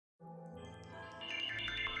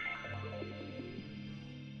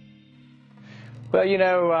Well, you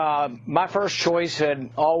know, my first choice had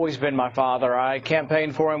always been my father. I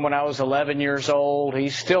campaigned for him when I was 11 years old.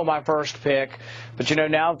 He's still my first pick. But, you know,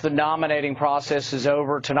 now that the nominating process is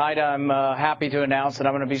over, tonight I'm happy to announce that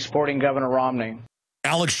I'm going to be supporting Governor Romney.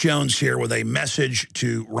 Alex Jones here with a message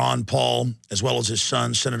to Ron Paul, as well as his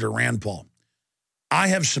son, Senator Rand Paul. I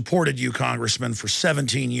have supported you, Congressman, for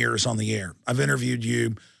 17 years on the air. I've interviewed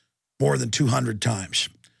you more than 200 times.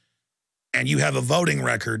 And you have a voting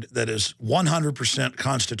record that is 100%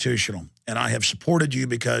 constitutional. And I have supported you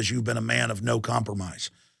because you've been a man of no compromise.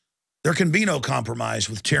 There can be no compromise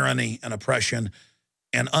with tyranny and oppression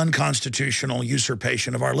and unconstitutional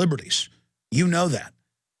usurpation of our liberties. You know that.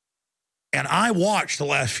 And I watched the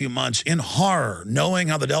last few months in horror, knowing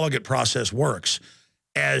how the delegate process works,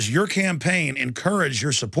 as your campaign encouraged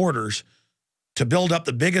your supporters to build up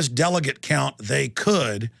the biggest delegate count they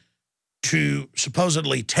could to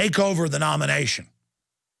supposedly take over the nomination.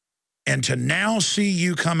 And to now see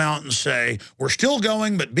you come out and say, we're still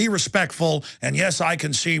going, but be respectful, and yes, I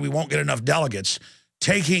can see we won't get enough delegates,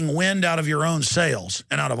 taking wind out of your own sails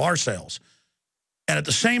and out of our sails. And at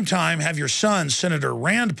the same time, have your son, Senator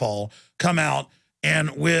Rand Paul, come out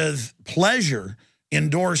and with pleasure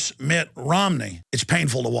endorse Mitt Romney. It's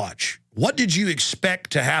painful to watch. What did you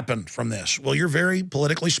expect to happen from this? Well, you're very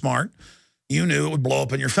politically smart. You knew it would blow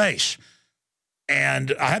up in your face.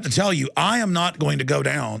 And I have to tell you, I am not going to go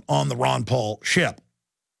down on the Ron Paul ship.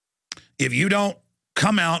 If you don't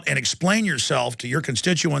come out and explain yourself to your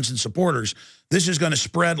constituents and supporters, this is going to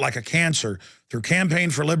spread like a cancer through Campaign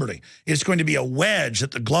for Liberty. It's going to be a wedge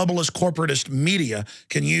that the globalist, corporatist media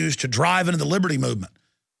can use to drive into the liberty movement.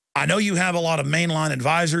 I know you have a lot of mainline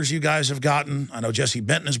advisors you guys have gotten. I know Jesse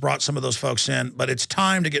Benton has brought some of those folks in, but it's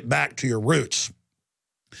time to get back to your roots.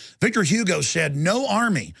 Victor Hugo said, no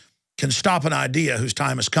army can stop an idea whose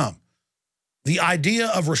time has come. The idea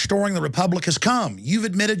of restoring the republic has come. You've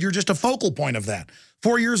admitted you're just a focal point of that.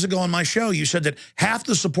 4 years ago on my show, you said that half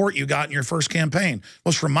the support you got in your first campaign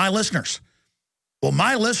was from my listeners. Well,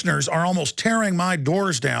 my listeners are almost tearing my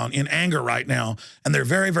doors down in anger right now, and they're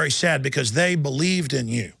very, very sad because they believed in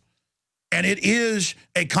you. And it is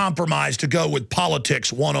a compromise to go with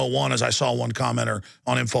politics 101, as I saw one commenter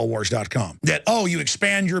on Infowars.com. That, oh, you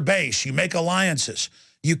expand your base, you make alliances.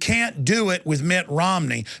 You can't do it with Mitt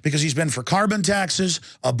Romney because he's been for carbon taxes,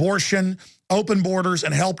 abortion, open borders,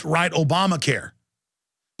 and helped write Obamacare.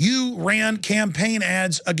 You ran campaign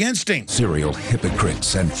ads against him. Serial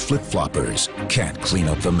hypocrites and flip-floppers can't clean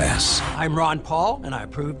up the mess. I'm Ron Paul, and I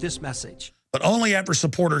approve this message. But only after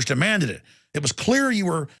supporters demanded it. It was clear you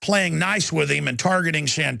were playing nice with him and targeting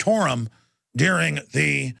Santorum during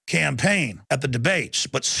the campaign at the debates,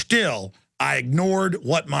 but still, I ignored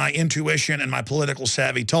what my intuition and my political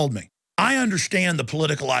savvy told me. I understand the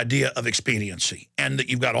political idea of expediency and that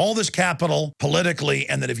you've got all this capital politically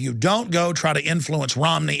and that if you don't go try to influence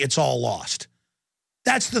Romney, it's all lost.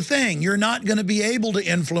 That's the thing. You're not going to be able to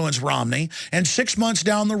influence Romney. And 6 months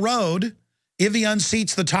down the road, if he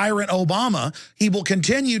unseats the tyrant Obama, he will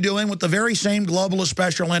continue doing what the very same globalist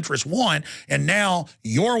special interests want. And now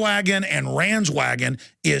your wagon and Rand's wagon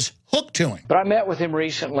is hooked to him. But I met with him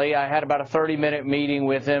recently. I had about a 30-minute meeting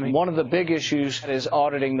with him. One of the big issues is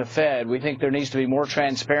auditing the Fed. We think there needs to be more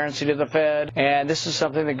transparency to the Fed, and this is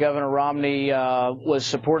something that Governor Romney was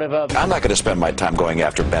supportive of. I'm not going to spend my time going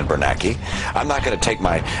after Ben Bernanke. I'm not going to take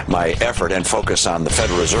my effort and focus on the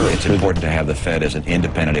Federal Reserve. It's important to have the Fed as an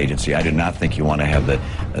independent agency. I do not think you want to have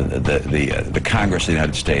the Congress of the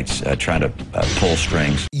United States trying to pull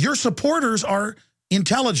strings. Your supporters are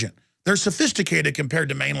intelligent. They're sophisticated compared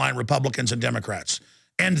to mainline Republicans and Democrats.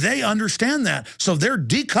 And they understand that. So they're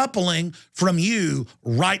decoupling from you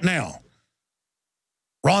right now.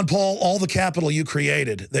 Ron Paul, all the capital you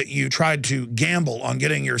created that you tried to gamble on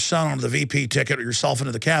getting your son onto the VP ticket or yourself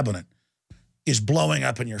into the cabinet is blowing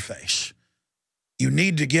up in your face. You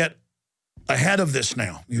need to get ahead of this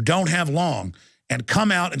now. You don't have long. And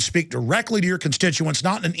come out and speak directly to your constituents,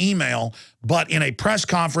 not in an email, but in a press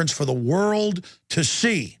conference for the world to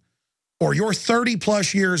see. Or your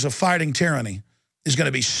 30-plus years of fighting tyranny is going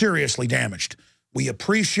to be seriously damaged. We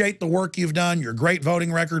appreciate the work you've done, your great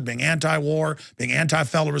voting record, being anti-war, being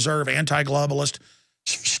anti-Federal Reserve, anti-globalist,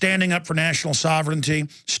 standing up for national sovereignty,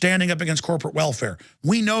 standing up against corporate welfare.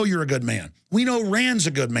 We know you're a good man. We know Rand's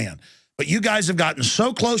a good man. But you guys have gotten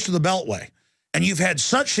so close to the Beltway, and you've had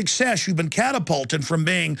such success, you've been catapulted from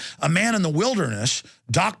being a man in the wilderness,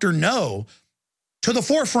 Dr. No, to the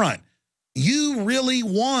forefront. You really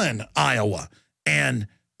won Iowa and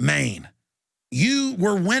Maine. You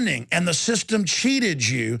were winning, and the system cheated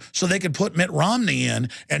you so they could put Mitt Romney in,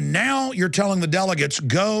 and now you're telling the delegates,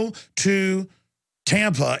 go to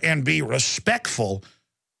Tampa and be respectful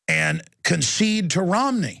and concede to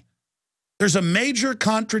Romney. There's a major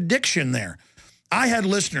contradiction there. I had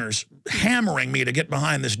listeners hammering me to get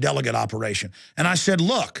behind this delegate operation. And I said,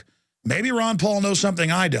 look, maybe Ron Paul knows something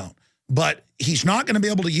I don't, but he's not going to be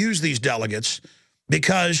able to use these delegates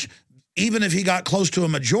because even if he got close to a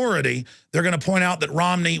majority, they're going to point out that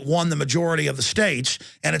Romney won the majority of the states,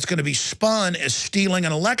 and it's going to be spun as stealing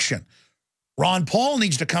an election. Ron Paul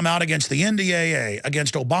needs to come out against the NDAA,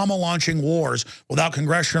 against Obama launching wars without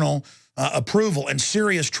congressional approval and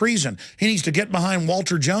serious treason. He needs to get behind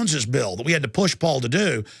Walter Jones's bill that we had to push Paul to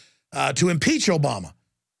do to impeach Obama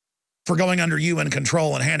for going under UN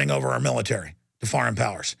control and handing over our military to foreign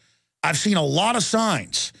powers. I've seen a lot of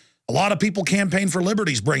signs. A lot of people Campaign for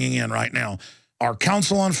Liberty's bringing in right now. Our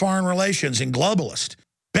Council on Foreign Relations and Globalist.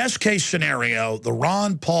 Best case scenario, the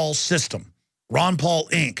Ron Paul system, Ron Paul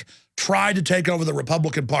Inc., tried to take over the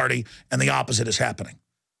Republican Party, and the opposite is happening.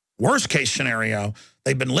 Worst case scenario,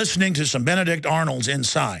 they've been listening to some Benedict Arnolds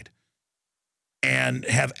inside and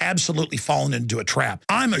have absolutely fallen into a trap.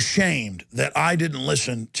 I'm ashamed that I didn't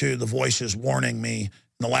listen to the voices warning me in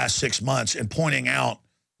the last 6 months and pointing out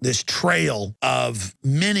this trail of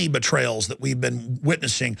many betrayals that we've been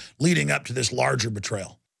witnessing leading up to this larger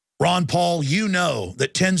betrayal. Ron Paul, you know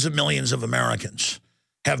that tens of millions of Americans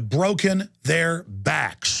have broken their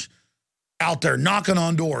backs out there knocking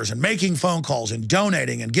on doors and making phone calls and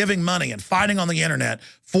donating and giving money and fighting on the internet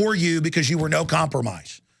for you because you were no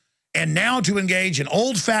compromise. And now to engage in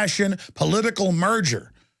old-fashioned political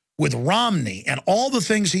merger with Romney and all the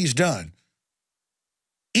things he's done,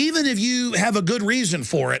 even if you have a good reason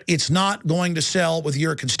for it, it's not going to sell with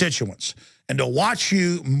your constituents. And to watch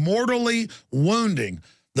you mortally wounding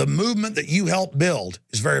the movement that you helped build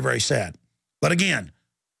is very, very sad. But again,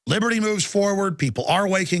 liberty moves forward. People are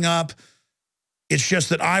waking up. It's just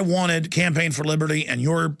that I wanted Campaign for Liberty and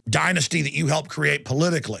your dynasty that you helped create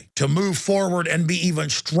politically to move forward and be even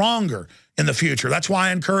stronger in the future. That's why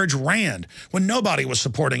I encouraged Rand when nobody was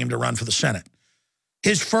supporting him to run for the Senate.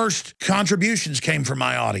 His first contributions came from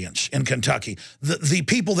my audience in Kentucky. The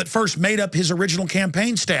people that first made up his original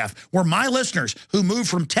campaign staff were my listeners who moved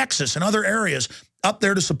from Texas and other areas up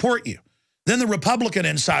there to support you. Then the Republican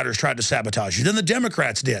insiders tried to sabotage you. Then the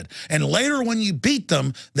Democrats did. And later when you beat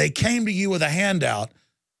them, they came to you with a handout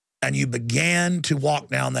and you began to walk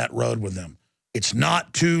down that road with them. It's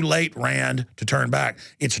not too late, Rand, to turn back.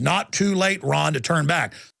 It's not too late, Ron, to turn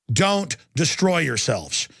back. Don't destroy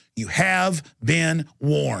yourselves. You have been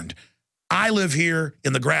warned. I live here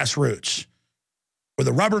in the grassroots where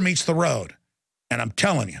the rubber meets the road. And I'm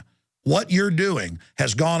telling you, what you're doing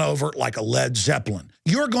has gone over like a Led Zeppelin.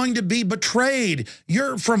 You're going to be betrayed.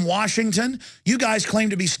 You're from Washington. You guys claim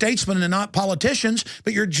to be statesmen and not politicians,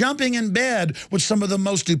 but you're jumping in bed with some of the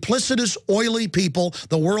most duplicitous, oily people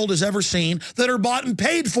the world has ever seen that are bought and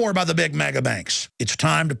paid for by the big mega banks. It's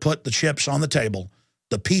time to put the chips on the table.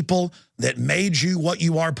 The people that made you what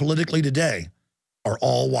you are politically today are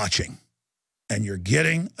all watching. And you're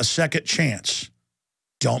getting a second chance.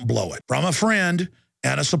 Don't blow it. From a friend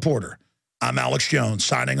and a supporter, I'm Alex Jones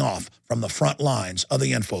signing off from the front lines of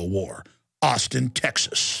the InfoWar, Austin,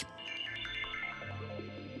 Texas.